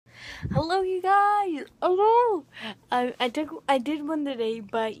Hello, you guys. Hello. I did one today,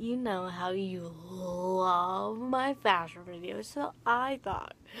 but you know how you love my fashion videos, so I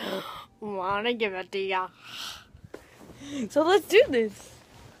thought, wanna give it to ya. So let's do this.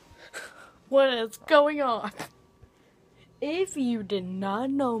 What is going on? If you did not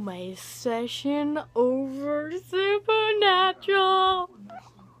know my session over Supernatural,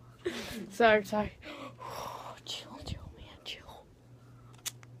 sorry. Chill, man, chill.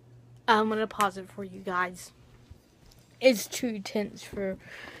 I'm gonna pause it for you guys. It's too tense for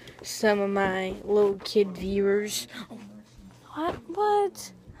some of my little kid viewers.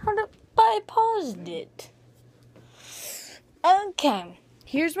 What? I paused it. Okay,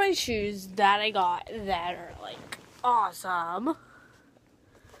 here's my shoes that I got that are like awesome.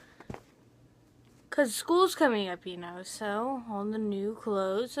 Cause school's coming up, so all the new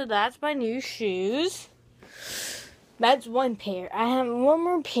clothes. So that's my new shoes. That's one pair. I have one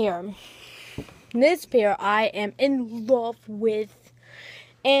more pair. This pair I am in love with.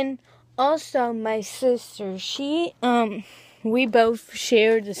 And also my sister, we both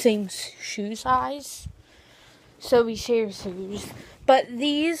share the same shoe size. So we share shoes. But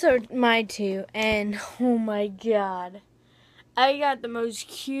these are my two, and oh my god. I got the most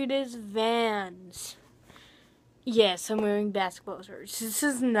cutest Vans. Yes, I'm wearing basketball shorts. This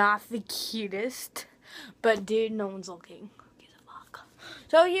is not the cutest, but dude, no one's looking.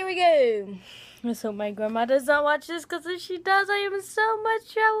 So here we go. Let's hope my grandma does not watch this, because if she does, I am in so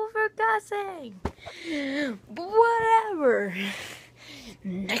much trouble for cussing. But whatever.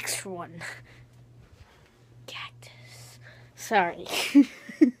 Next one. Cactus. Sorry.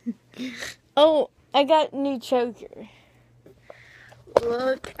 Oh, I got a new choker.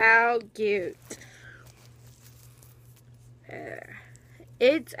 Look how cute.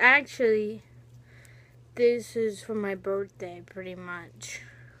 It's actually, this is for my birthday, pretty much.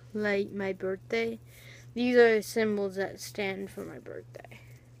 Like my birthday. These are the symbols that stand for my birthday.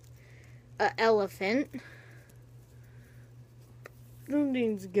 An elephant.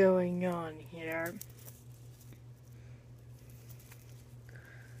 Something's going on here.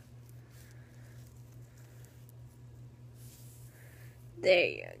 There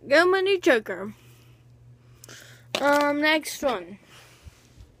you go, my new choker. Next one.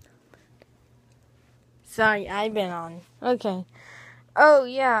 Sorry, I've been on. Okay. Oh,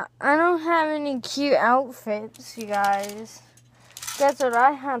 yeah, I don't have any cute outfits, you guys. That's what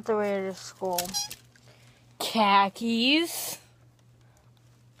I have to wear to school. Khakis.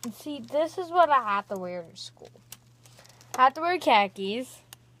 See, this is what I have to wear to school. I have to wear khakis.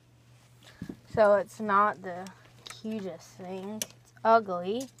 So it's not the cutest thing. It's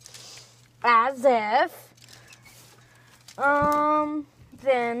ugly. As if.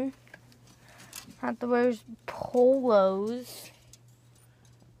 Then I have to wear polos.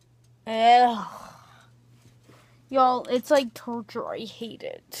 Ugh. Y'all, it's like torture. I hate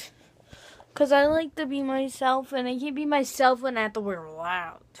it. Because I like to be myself, and I can't be myself when I have to wear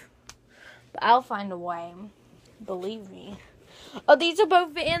loud. But I'll find a way. Believe me. Oh, these are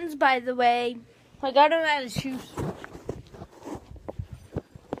both Vans, by the way. I got them at a shoe store.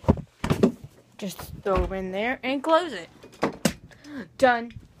 Just throw them in there and close it.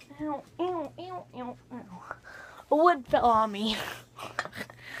 Done. Ow, ow, ow, ow, ow. A wood fell on me.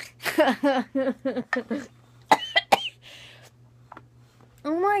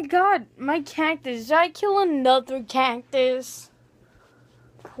 Oh my god, my cactus. Did I kill another cactus?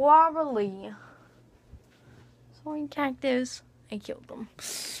 Probably. Sorry, cactus. I killed them.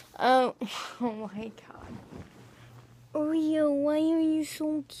 Oh my god. Oreo, why are you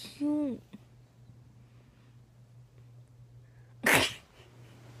so cute?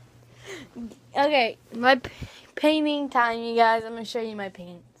 Okay, my painting time, you guys. I'm going to show you my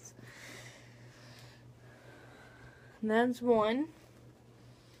paints. That's one.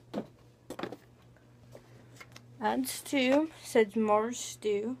 That's two. Says Mars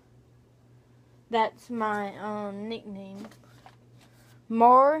Stew. That's my nickname.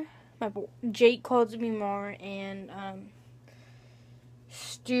 Mar. Jake calls me Mar, and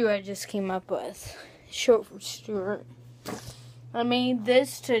Stu I just came up with. Short for Stuart. I made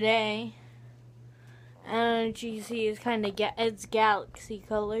this today. And you see it's kind of it's galaxy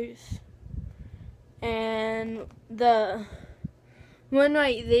colors. And the one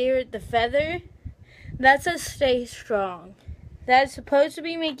right there, the feather, that's a Stay Strong. That's supposed to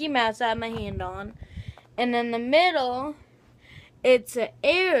be Mickey Mouse I have my hand on. And in the middle, it's an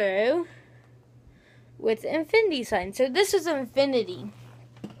arrow with an infinity sign. So this is infinity.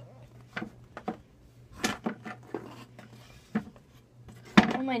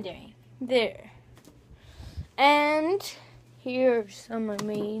 What am I doing? There. And Here's some I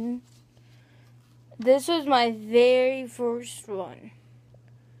made. This was my very first one.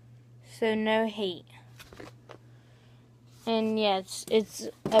 So no hate. And yes, it's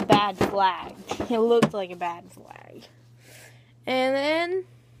a bad flag. It looked like a bad flag. And then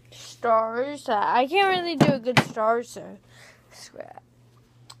stars. I can't really do a good star, so scrap.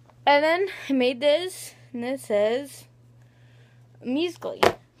 And then I made this, and it says Musically,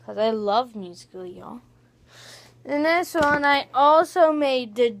 because I love Musically, y'all. And this one I also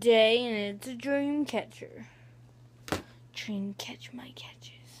made today, and it's a dream catcher. Dream catch my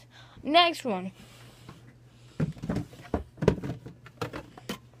catches. Next one.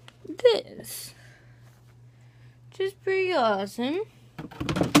 This. Just pretty awesome.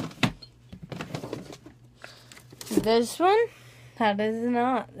 This one, that is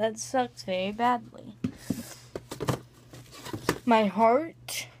not. That sucks very badly. My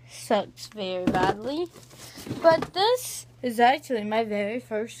heart sucks very badly. But this is actually my very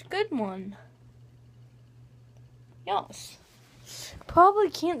first good one. Yes. Probably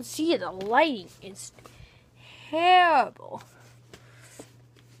can't see it. The lighting is terrible.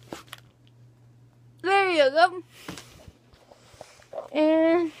 There you go.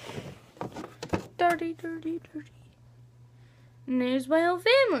 And dirty. And there's my whole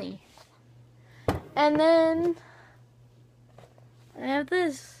family. And then I have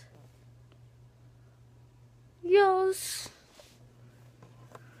this. Yes.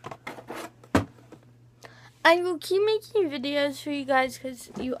 I will keep making videos for you guys because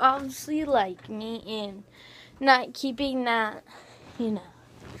you obviously like me and not keeping that, you know.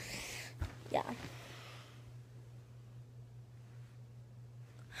 Yeah.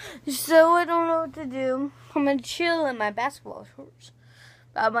 So I don't know what to do. I'm going to chill in my basketball shorts.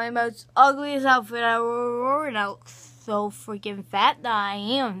 Got my most ugliest outfit I wore, and I look so freaking fat. That I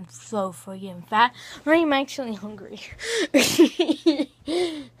am so freaking fat. I'm actually hungry.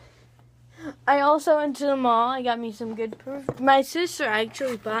 I also went to the mall. I got me some good perfume. My sister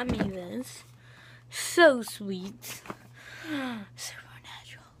actually bought me this. So sweet.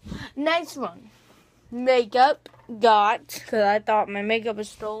 Supernatural. Next one. Makeup. Because I thought my makeup was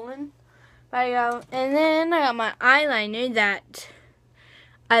stolen. And then I got my eyeliner that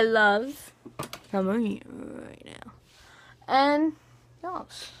I love. I'm on here right now. And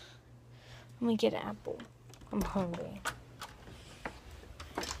yes. Let me get an apple. I'm hungry.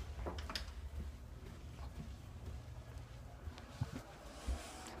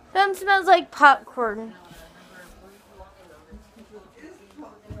 That smells like popcorn.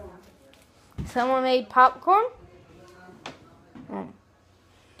 Someone made popcorn?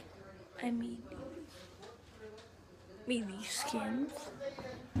 I made these skins.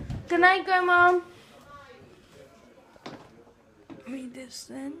 Good night, Grandma. Made this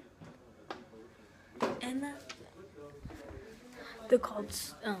then. And they're called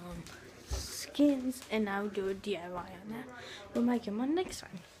skins, and I'll do a DIY on that. We'll make them on next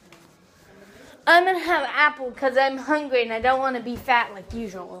time. I'm gonna have apple because I'm hungry and I don't want to be fat like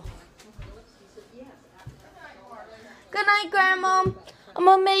usual. Good night, Grandma. I'm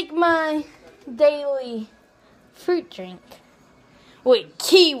gonna make my daily fruit drink with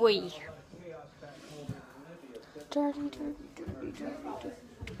kiwi. Dirty.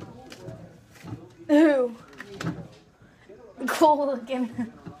 Ooh. Cool looking.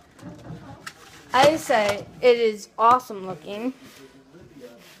 I say it is awesome looking.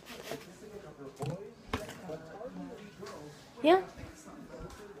 Yeah.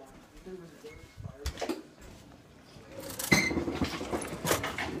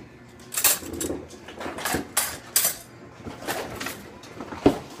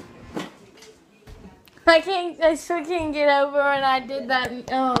 I still can't get over when I did that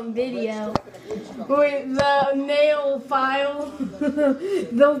video with the nail file,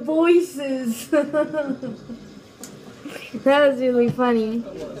 the voices. That was really funny.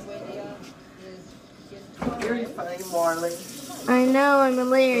 You're funny, Marley. I know, I'm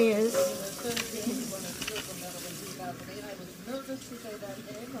hilarious.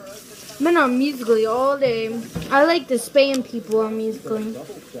 I've been on Musically all day. I like to spam people on Musically.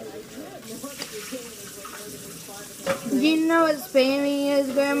 Do you know what spamming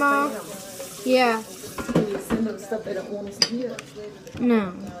is, Grandma? Yeah. You send them stuff they don't want us to hear.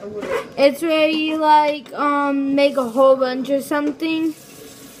 No. It's where you like make a whole bunch or something.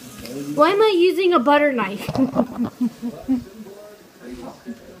 Why am I using a butter knife?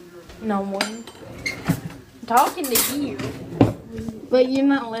 No one. I'm talking to you, but you're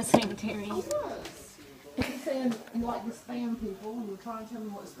not listening to me. You saying you like to spam people, and you were trying to tell me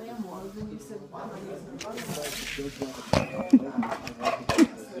what spam was, and you said, why am I using a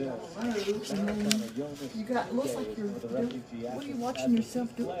And then you got, looks like you're doing, what are you watching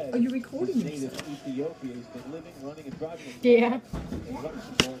yourself do? Are you recording yourself? Yeah.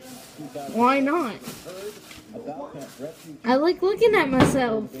 Why not? I like looking at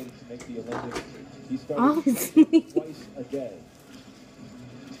myself. Honestly.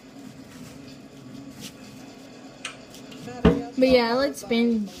 But yeah, I like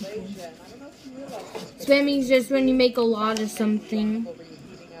spamming people. Spamming is just when you make a lot of something.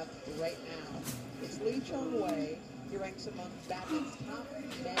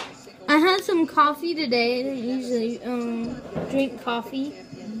 I had some coffee today. I didn't usually drink coffee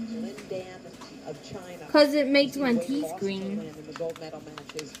because it makes my teeth green.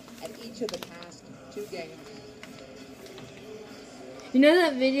 You know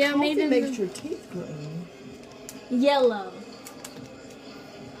that video I made? Coffee makes your teeth green. Yellow.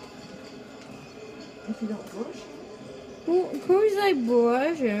 If you don't brush them. Well, of course I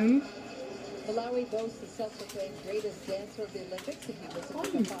brush them. Malawi boasts the self-proclaimed greatest dancer of the Olympics. If you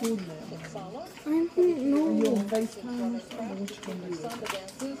listen to the Sala, I don't know. Are you on FaceTime?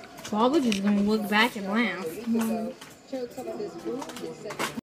 Probably just gonna look back and laugh. showed some of his moves.